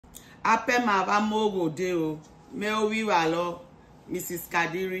Ape mava mogo deo. Meowi walo. Mrs.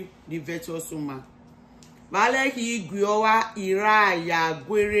 Kadiri, the virtuous woman. Vale hi guowa ira ya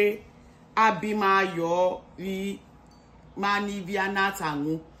gwere. Abima yo vi mani viana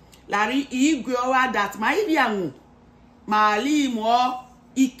tangu. Lari i guowa that ma ibiangu. Mali mo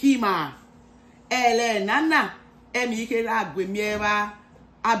ikima. Ele nana. Emi kera gwemiera.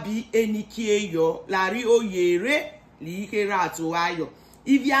 Abi enikie yo. Lari o yere. Li kera to ayo.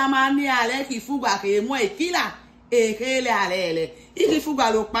 Iviamani ale ki fuga ke mo ikila. Ekele alele. Iki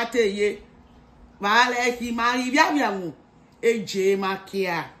fuga lo pate ye. Vale ki mari viamu. Eje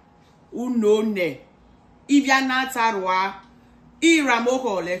makia. Unone. Iviana tarwa.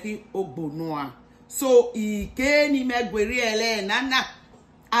 Iramoko leki ogbonoa. So ike ni megweri ele nana.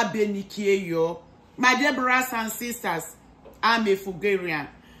 Abenikie yo. My dear brothers and sisters, I'm a Fulgarian.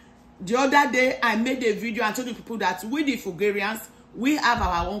 The other day, I made a video and told the people that we the Fulgarians, we have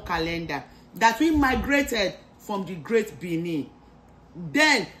our own calendar. That we migrated from the Great Benin.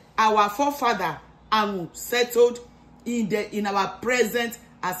 Then our forefather settled in our present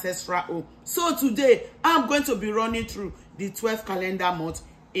ancestral home. So today, I'm going to be running through the 12th calendar month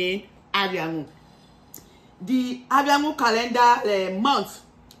in Aviawu. The Aviawu calendar month,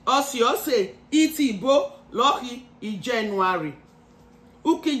 also say iti bo lohi i January.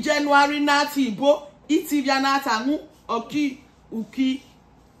 Uki January nati bo iti vianata ngu oki uki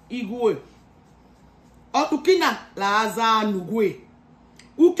igwe. Okukina la aza nugwe.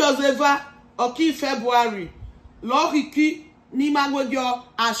 Uki ozeva oki February. Lohi ki ni magwegyo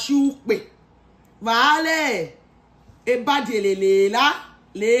ashukpe. Vale ebadele la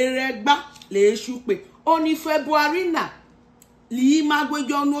le regba le shukpe. Oni February na li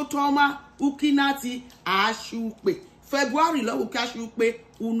magwegyo no toma ukinati ashukpe. February lo uki ashukpe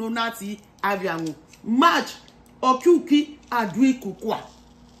unonati Aviawu. March okiuki adui kukwa.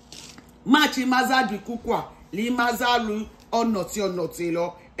 March maza adui kukwa. Li maza lu onoti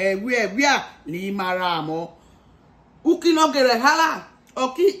lo. Ewe a li maramo. Uki no gere hala.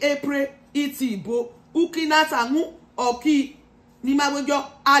 Oki April iti bo. Uki natangu oki ni magwegyo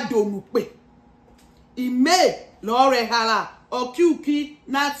adonupe. Ime lore hala. Oki uki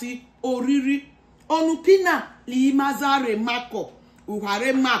nati oriri. Onukina li mazare mako.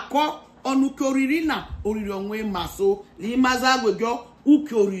 Uhare mako. Onuki oriri na oriri onwe maso. Li mazagwegyo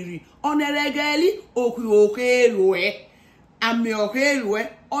uki oriri. Oneregeli oki oke loe. Ame oke loe.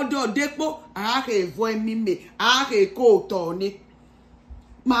 Odo depo ake voe mime. Ake kotone.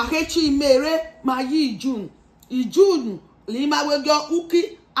 Ma hechi mere ma yi June. I June li magwegyo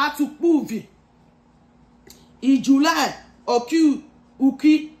uki atupuvi. I July oki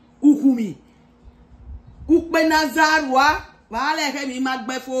uki ukumi. Ukpe nazarwa vale ke mi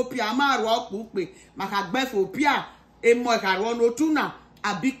magbefo pia marwa ukpe maka gbefo pia emo karwo no tuna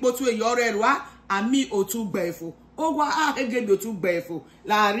abikpo tu eyore rwa ami otu gbefo ogwa ahegede otu gbefo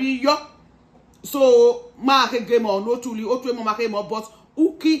la ri yo so ma hege mo no tuli otu emo maka mo but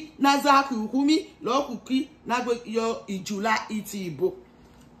uki nazaki ukumi lo uki nagbe yo ijula iti ibo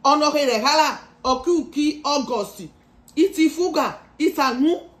ono here hala oki August iti fuga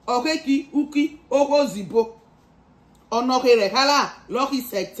itanu okeki uki ogozibo onokere hala loki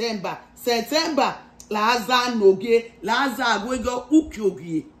September laza noge laza agwego uki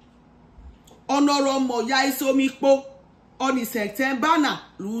ogie onoro mo ya isomi po oni September na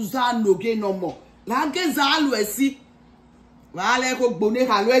luza noge no mo lageza alu esi wale ko gbone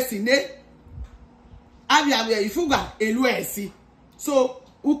halu esi ne Aviawu ifuga elu esi so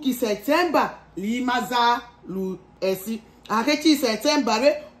uki September li maza lu esi akechi September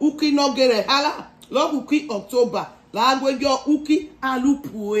re uki no gere hala lo uki October la agwegyo uki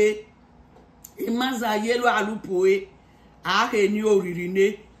alupue imaza yelo alupue ake ni oriri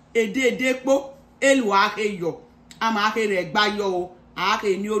ne ededepo elu ake yo ama ake regba yo o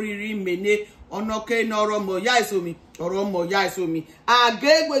ake ni oriri mene onoke no romo ya isomi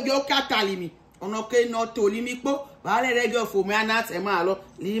agegwegyo katalimi onoke no tolimi po vale regyo fomi anate ma lo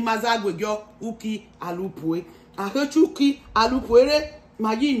li maza agwegyo uki alupue akechuki alupuere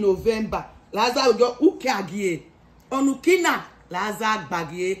maji November laza ojo uke agie onukina laza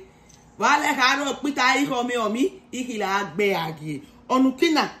gbagie wale haro pita ihomi omi ikila agbe agie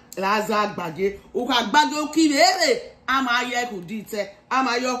onukina laza gbagie uka gbage okirere ama ye kudite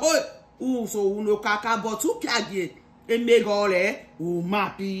ama yo ho so uno kaka but uke agie emegore u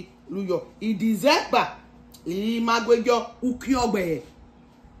mapi luyo I December li magwejo uki ogbe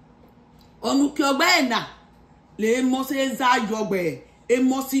onuki ogbe na le mose za yogbe e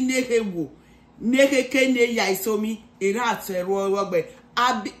mosi neke wo neke kene ya isomi era atero ogbe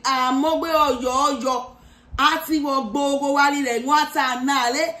amogbe oyo ati wo gbogbo wari re nwata na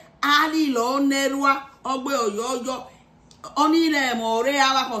le ali lo nerwa ogbe oyoyo oni le mo re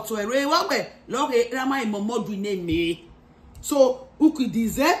awa koto ere wagbe lo ke rama imomodu ne me so uki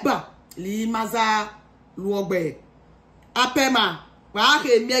December li maza luogbe apema wa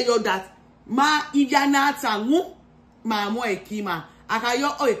ke me yo that ma iviana tanwu ma mo ekima akayo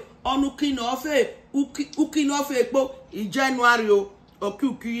onu kino ofe uki no fe po January o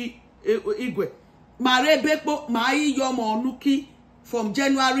okuki igwe mare bepo ma iyo mo nuki from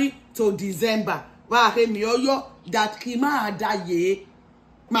January to December wa ke mi oyo that kima adaye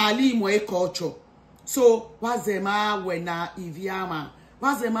mali mo e culture so wazema wena iviama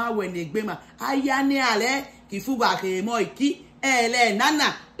wazema wenegbema ayane ale kifuba ke mo iki ele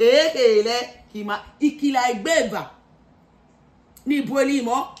nana ele kima ikila igbeva ni bueli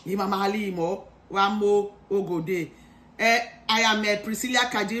mo ni mama ali mo wamo ogode I am Priscilla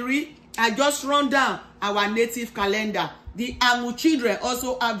Kadiri. I just run down our native calendar. The Amu children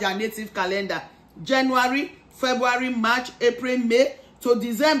also have their native calendar. January, February, March, April, May to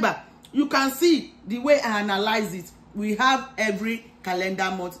December. You can see the way I analyze it. We have every calendar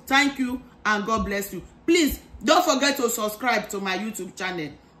month. Thank you and God bless you. Please don't forget to subscribe to my YouTube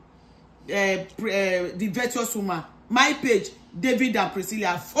channel. The Virtuous Woman. My page, David and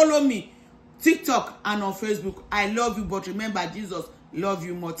Priscilla. Follow me. TikTok and on Facebook. I love you, but remember Jesus love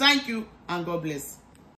you more. Thank you and God bless.